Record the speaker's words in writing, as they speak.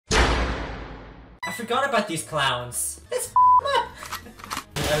I forgot about these clowns. Let's f them up!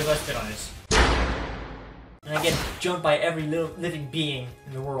 Let's spit on it. And I get jumped by every living being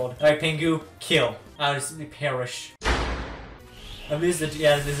in the world. Alright, Pingu, kill. I'll just simply perish. This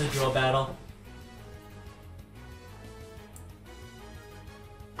is a drill battle.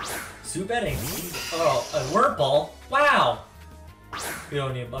 Soup betting. Oh, a Wurmple? Wow! We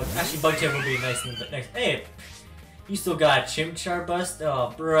don't need a bug. Actually, bug tail will be nice in the next. Hey! You still got a Chimchar bust?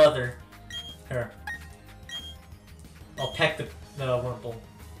 Oh, brother. Here. I'll peck the Wurmple.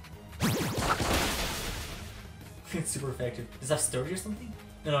 It's super effective. Does that have sturdy or something?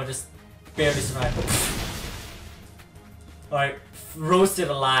 No, just barely survived. Alright, roasted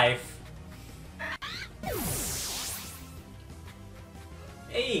alive.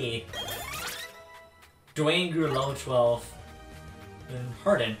 Hey! Dwayne grew level 12. And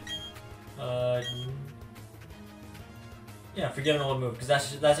Harden. Yeah, forget an old move, because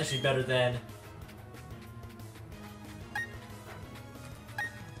that's actually better than...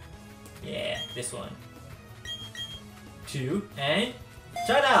 Yeah, this one. 2, and...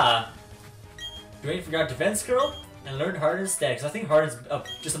 Ta-da! Dwayne forgot Defense Curl, and learned Harden instead, because I think Harden's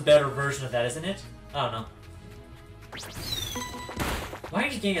just a better version of that, isn't it? I don't know. Why are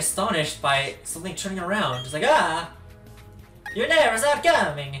you getting astonished by something turning around? Just like, ah! You never saw it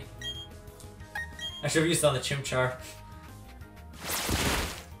coming! I should have used it on the Chimchar.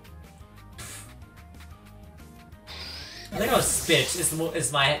 I think I'll Spit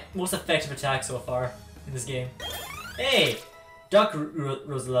is my most effective attack so far in this game. Hey! Duck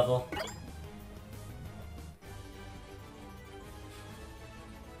rose the level.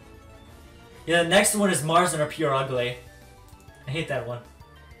 Yeah, the next one is Mars and are pure ugly. I hate that one.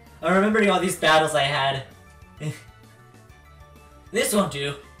 I'm remembering all these battles I had. This won't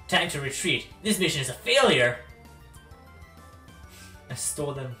do. Time to retreat. This mission is a failure. I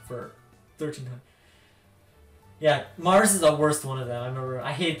stole them for 1300. Yeah, Mars is the worst one of them. I remember.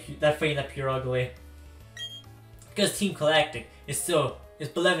 I hate that fighting that pure ugly. Because Team Galactic is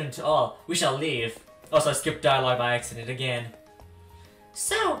benevolent to all. We shall leave. Also, I skipped dialogue by accident again.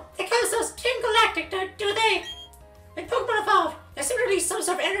 So, they call themselves Team Galactic, do they? When Pokemon evolve, they seem to release some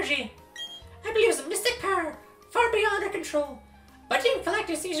sort of energy. I believe it's a mystic power, far beyond our control. But Team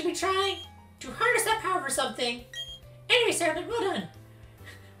Galactic seems to be trying to harness that power for something. Anyway, Cereblin, well done.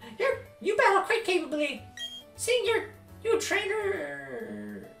 You battle quite capably. Seeing you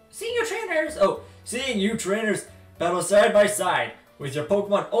trainers battle side by side with your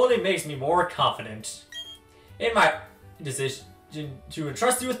Pokemon only makes me more confident in my decision to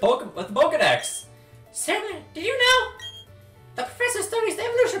entrust you with the Pokedex. Cereblin, did you know? The professor studies the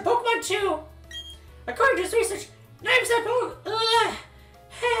evolution of Pokemon too. According to his research, 90% of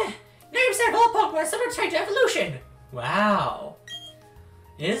all Pokemon are subject to evolution. Wow.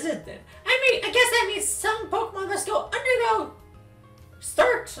 Is it then? I guess that means some Pokemon must undergo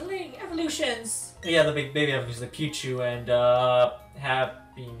startling evolutions. Yeah, the big baby evolutions like Pichu and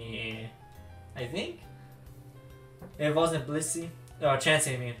Happiny, I think. It wasn't Blissey. Oh,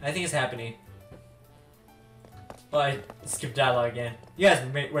 Chansey, I mean. I think it's Happiny. Well, I skipped dialogue again. You guys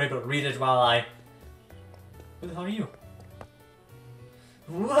were able to read it while I... Who the hell are you?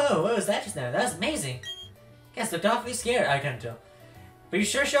 Whoa, what was that just now? That was amazing. You guys looked awfully scared. I couldn't tell. But you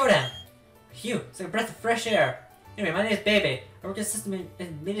sure showed him. Phew, it's like a breath of fresh air. Anyway, my name is Bebe. I work as system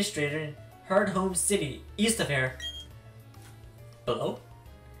administrator in Hardhome City, east of here. Below?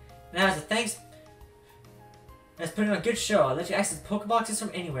 Now, as a thanks... Let's put on a good show. I'll let you access Pokeboxes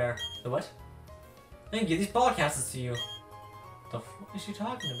from anywhere. The what? I can give these ball capsules to you. The f is she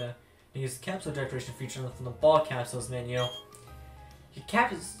talking about? You use the capsule decoration feature from the ball capsules menu. You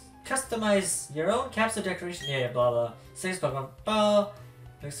customize your own capsule decoration. Yeah, blah blah. 6 Pokemon ball.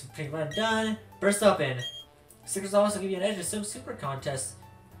 Looks pretty much done. Burst open. Stickers also give you an edge in some super contest.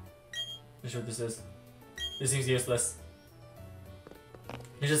 I'm not sure what this is. This seems useless.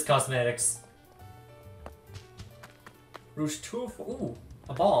 It's just cosmetics. Rouge 2 for ooh,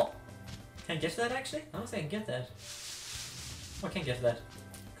 a ball. Can I get to that actually? I don't think I can get that. Oh, I can't get to that.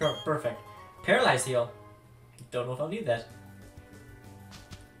 Perfect. Paralyze heal. Don't know if I'll need that.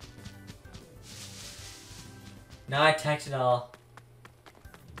 Now I attacked it all.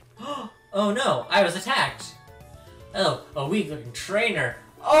 Oh no, I was attacked. Oh, a weak-looking trainer.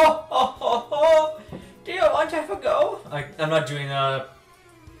 Oh. Do you want to have a go? I'm not doing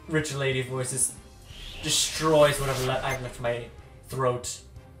rich lady voices. Destroys whatever I've left in my throat.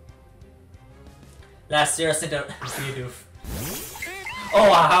 Last year I sent out Beedoof. Oh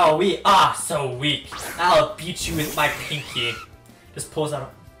wow, we are so weak. I'll beat you with my pinky. Just pulls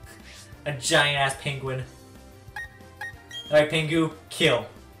out a giant ass penguin. Alright, Pingu, kill.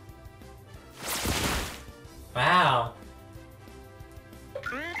 Wow.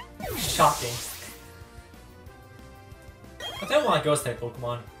 Shocking. I don't want Ghost type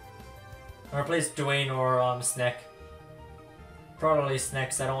Pokemon. Or replace Dwayne or Sneck. Probably Sneck,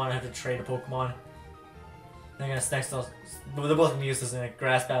 'cause I don't want to have to trade a Pokemon. Then again, Sneck's still. They're both useless in a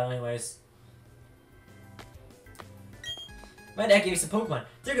grass battle, anyways. My dad gave me some Pokemon.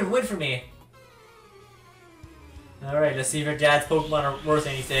 They're gonna win for me. Alright, let's see if your dad's Pokemon are worth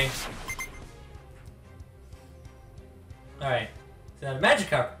anything. Alright. So a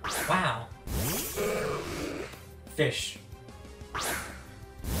Magikarp. Wow. Fish.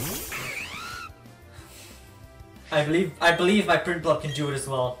 I believe my Prinplup can do it as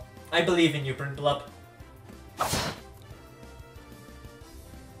well. I believe in you, Prinplup.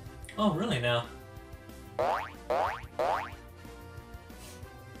 Oh, really now?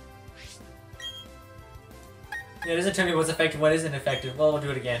 Yeah, it doesn't tell me what's effective, what isn't effective. Well, we'll do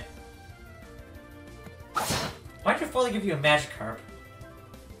it again. Why did your father give you a Magikarp?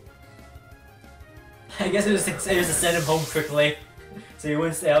 I guess it was to send him home quickly, so he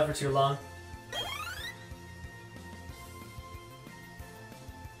wouldn't stay out for too long.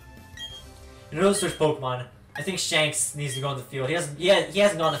 You know, switch Pokemon. I think Shanks needs to go on the field. He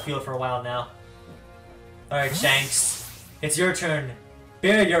hasn't gone on the field for a while now. Alright, Shanks. It's your turn.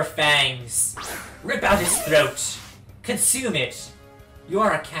 Bare your fangs. Rip out his throat. Consume it. You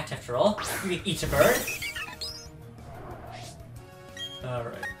are a cat after all. You can eat a bird.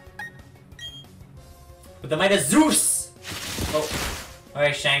 Alright. With the might of Zeus! Oh.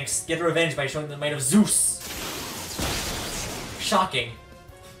 Alright, Shanks. Get revenge by showing the might of Zeus. Shocking.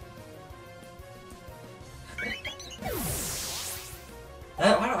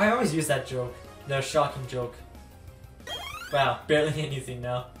 I always use that joke. The shocking joke. Wow, barely anything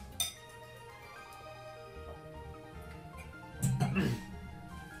now.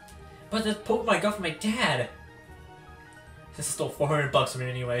 But the Pokemon I got from my dad! This stole 400 bucks from it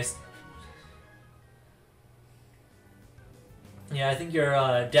anyways. Yeah, I think your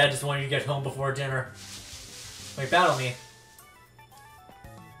dad just wanted you to get home before dinner. Wait, battle me.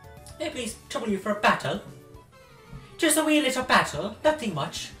 May I please trouble you for a battle? Just a wee little battle, nothing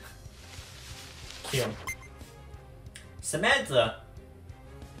much. Kill. Samantha!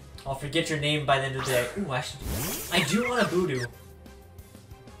 I'll forget your name by the end of the day. Ooh, I do want a Voodoo.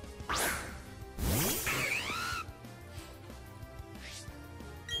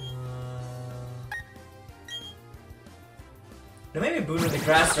 There may be Voodoo in the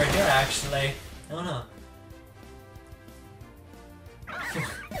grass right here, actually. I don't know.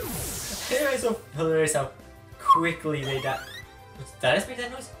 It's so hilarious how quickly they die. Did I just make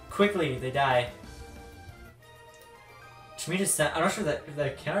that noise? Quickly they die. To me, just I'm not sure that if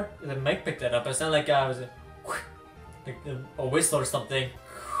the mic picked that up. It sounded like it was like a whistle or something.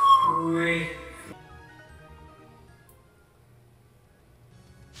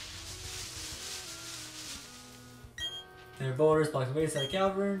 Their boulders blocks the way inside the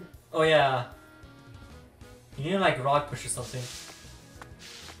cavern. Oh yeah. You need to like rock push or something.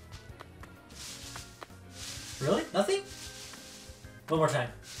 Really? Nothing? One more time.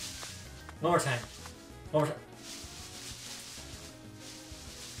 One more time. One more time.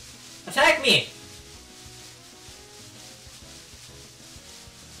 Attack me!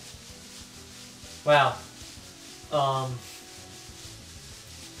 Wow.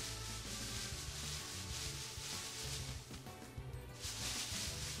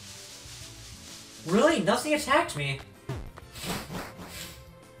 Really? Nothing attacked me.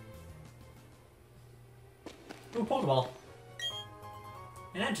 Ooh, Pokeball.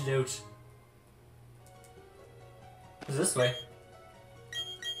 An antidote. What's this way?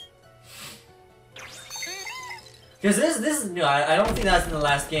 Because this is new. I don't think that's in the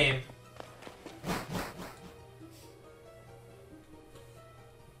last game.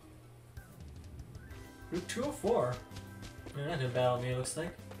 Route 204. You're not gonna battle me, it looks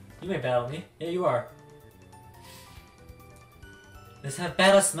like. You may battle me. Yeah, you are. Let's have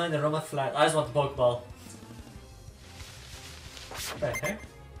battle smell in the Aroma Flat. I just want the Pokeball. Right, okay.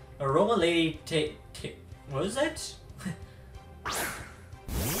 Aroma Lady what is that?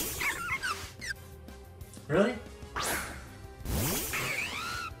 Really?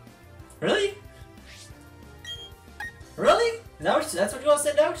 Really? Really? That's what you want to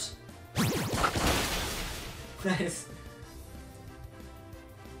send out? Nice.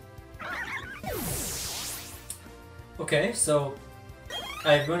 Okay, so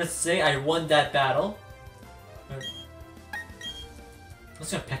I'm gonna say I won that battle. I'm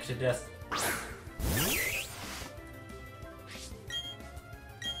just gonna peck to death.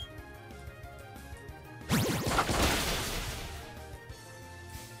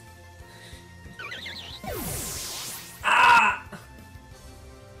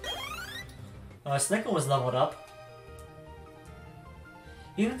 Snickle was leveled up.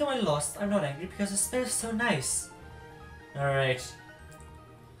 Even though I lost, I'm not angry because it smells so nice. Alright.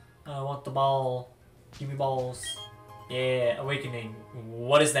 I want the ball. Give me balls. Yeah, awakening.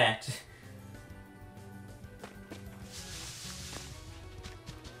 What is that?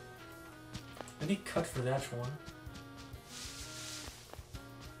 I need cut for that one.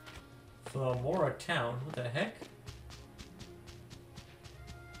 Flamora Town. What the heck?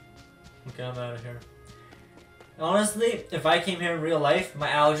 Okay, I'm out of here. Honestly, if I came here in real life, my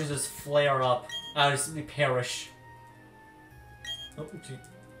allergies just flare up. I would simply perish. Oh, gee.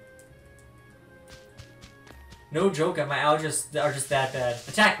 No joke, my allergies are just that bad.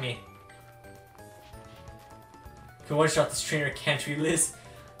 Attack me! Can one shot this trainer, can't we, Liz?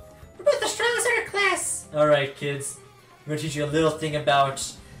 We're both the strongest in our class! Alright, kids. I'm gonna teach you a little thing about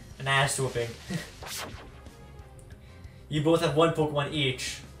an ass whooping. You both have one Pokemon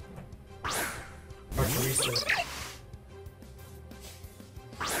each. Or Teresa.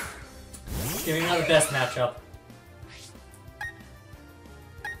 Giving out the best matchup.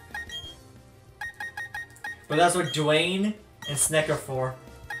 But that's what Dwayne and Sneck are for.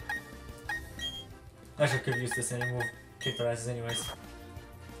 Actually, I could use this and we'll kick their asses anyways.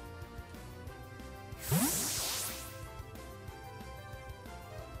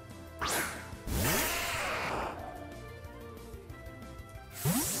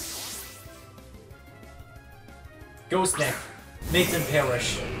 Go Sneck! Make them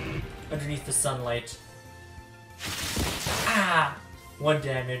perish underneath the sunlight. Ah! 1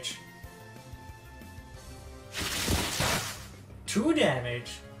 damage. 2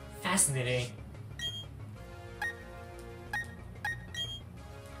 damage. Fascinating.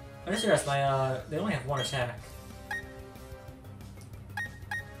 I just realized my they only have 1 attack.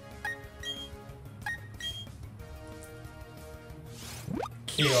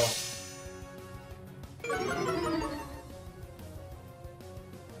 Kill.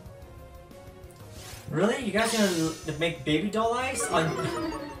 Really? You guys gonna make baby doll eyes on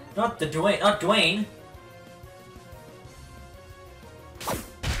not Dwayne.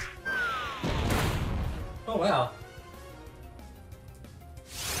 Oh wow.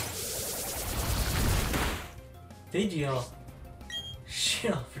 They deal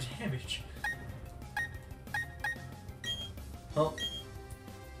shit for damage. Oh.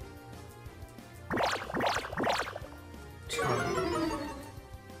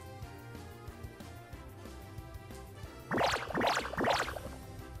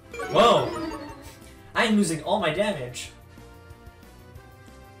 Whoa! I'm losing all my damage.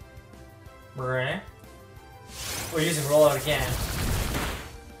 We're using rollout again.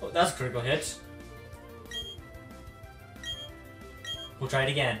 Oh, that's a critical hit. We'll try it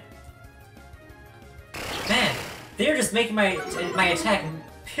again. Man, they're just making my attack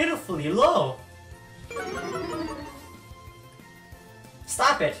pitifully low.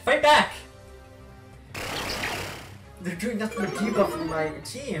 Stop it! Fight back! They're doing nothing but debuff my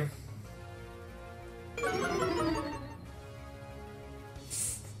team.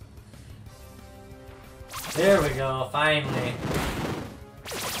 There we go, finally.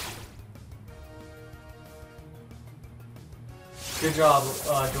 Good job,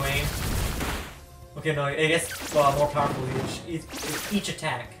 Dwayne. Okay, no, it gets more powerful each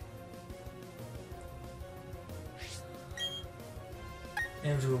attack.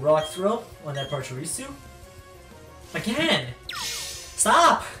 And we'll do a rock throw on that Pachirisu. Again!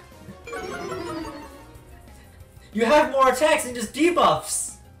 Stop! You have more attacks than just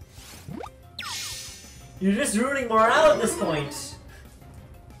debuffs! You're just ruining morale at this point!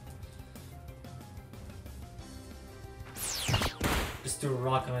 Just do a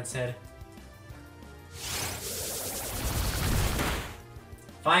rock on its head.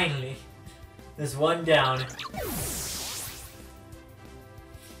 Finally! There's 1 down.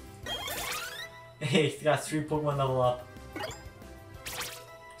 Hey, he's got 3 Pokemon level up.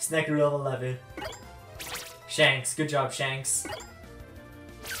 Snacker level 11. Shanks, good job, Shanks.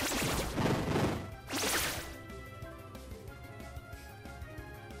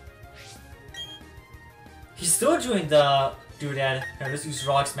 He's still doing the doodad. Now just use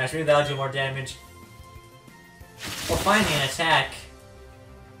Rock Smash, maybe that'll do more damage. Or finally an attack.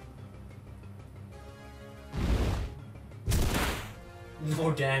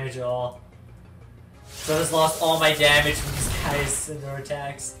 No damage at all. So I just lost all my damage from these guys and their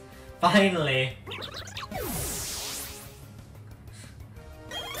attacks. Finally!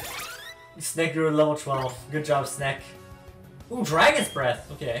 Snake grew level 12. Good job, Snake. Ooh, Dragon's Breath!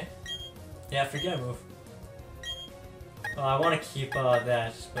 Okay. Yeah, forget a move. I want to keep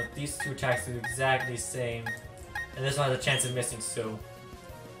that, but these 2 attacks do exactly the same. And this one has a chance of missing, so...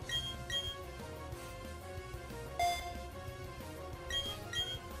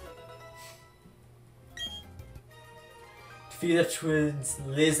 Feed the twins,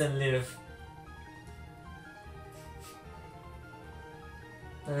 Liz and Liv.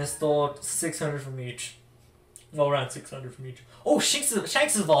 And I stole 600 from each. Well, around 600 from each. Oh, Shank's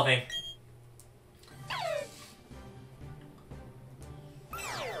is evolving!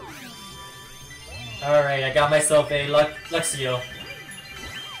 Alright, I got myself a Luxio.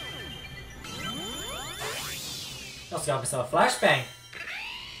 Also got myself a Flashbang.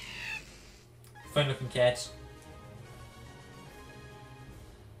 Fun looking cat.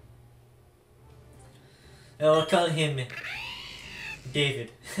 I'll call him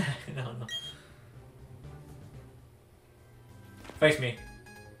David. No. Fight me.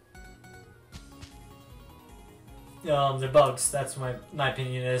 They're bugs. That's my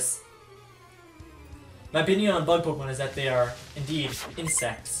opinion is. My opinion on bug Pokemon is that they are indeed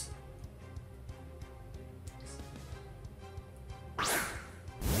insects.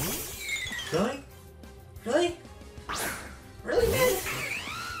 Really? Really? Really,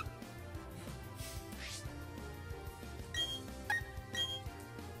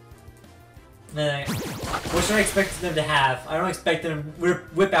 man? What should I expect them to have? I don't expect them to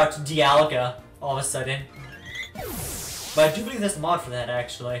whip out Dialga all of a sudden. But I do believe there's a mod for that,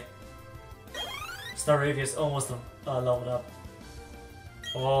 actually. Staravia's almost leveled up.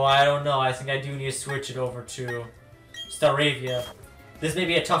 Oh, I don't know. I think I do need to switch it over to Staravia. This may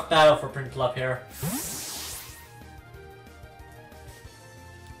be a tough battle for Prinplup here.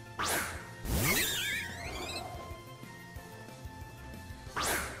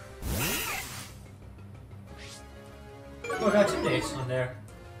 Oh, I got 2 days on there.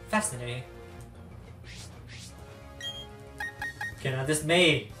 Fascinating. Okay, now this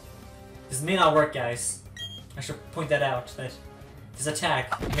may not work, guys. I should point that out, that this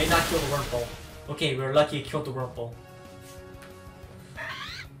attack may not kill the Wurmple. Okay, we were lucky it killed the Wurmple.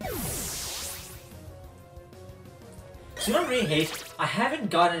 So you know what I really hate? I haven't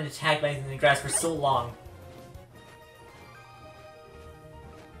gotten attacked by anything in the grass for so long.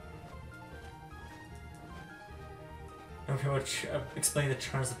 I'm going to explain the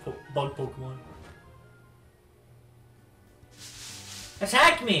terms of bug Pokemon.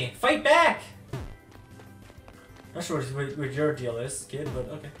 Attack me! Fight back! Not sure what your deal is, kid, but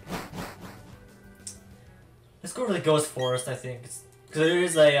okay. Let's go to the Ghost Forest, I think. Because there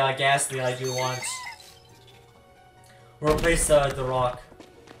is a Ghastly I do want. We'll replace the Rock.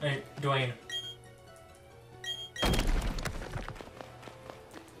 I mean, Dwayne.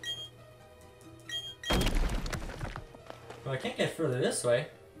 Well, I can't get further this way.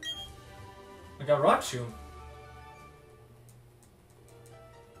 I got Raichu.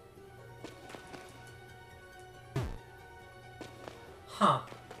 Huh.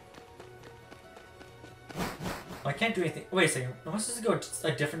 I can't do anything. Wait a second. Am I supposed to go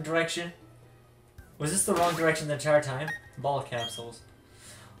a different direction? Was this the wrong direction the entire time? Ball capsules.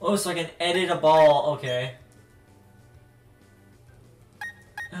 Oh, so I can edit a ball. Okay.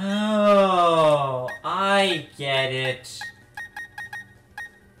 Oh, I get it.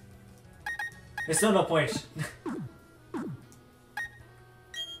 There's still no point.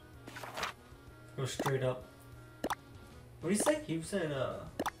 Go straight up. What did he say? He said,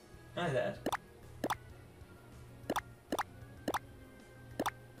 none of that.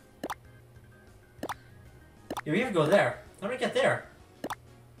 Yeah, we have to go there. How do we get there?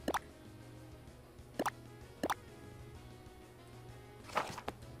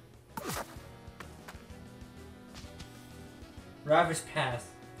 Ravage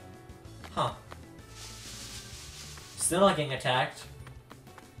Path. Huh. Still not getting attacked.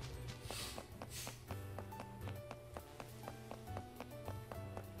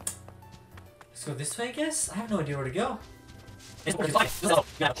 Let's go this way, I guess? I have no idea where to go.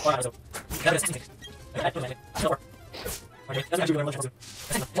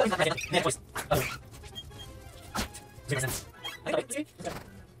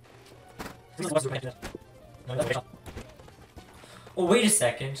 Oh, wait a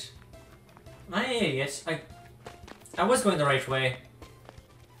second. Am I an idiot? I was going the right way.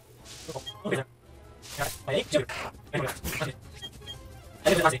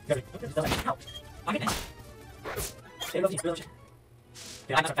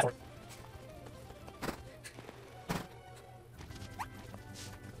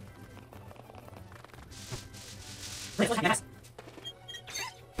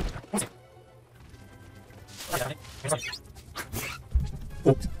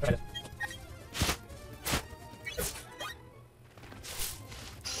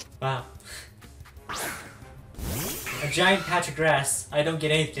 Wow. A giant patch of grass. I don't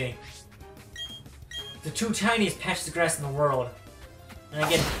get anything. The 2 tiniest patches of grass in the world. And I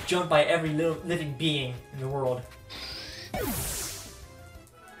get jumped by every living being in the world.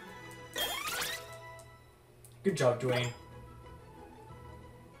 Good job, Dwayne.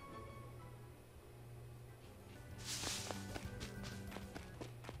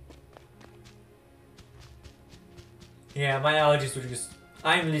 Yeah, my allergies were just...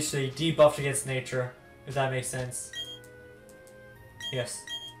 I'm literally debuffed against nature, if that makes sense. Yes.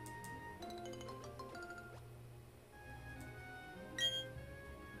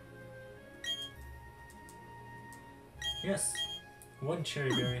 Yes. One cherry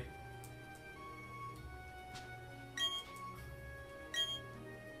berry.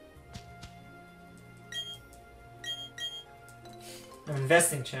 I'm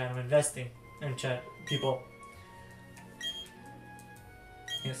investing, chat. I'm investing. And chat, people.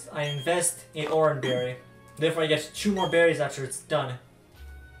 Yes, I invest in orange berry. Therefore, I get 2 more berries after it's done.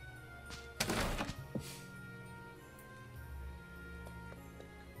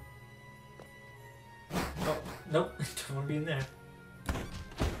 Oh, nope. Don't want to be in there.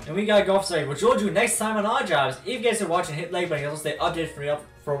 And we got golf site, which we'll do next time on Odd Jobs. If you guys are watching, hit like button. It'll stay updated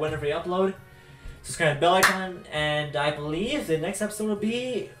for whenever we upload. Subscribe to the bell icon, and I believe the next episode will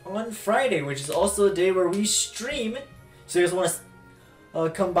be on Friday, which is also the day where we stream. So you guys want to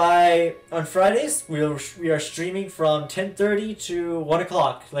come by on Fridays? We are streaming from 10:30 to 1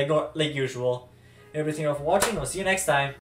 o'clock, like usual. Everything for watching. We'll see you next time.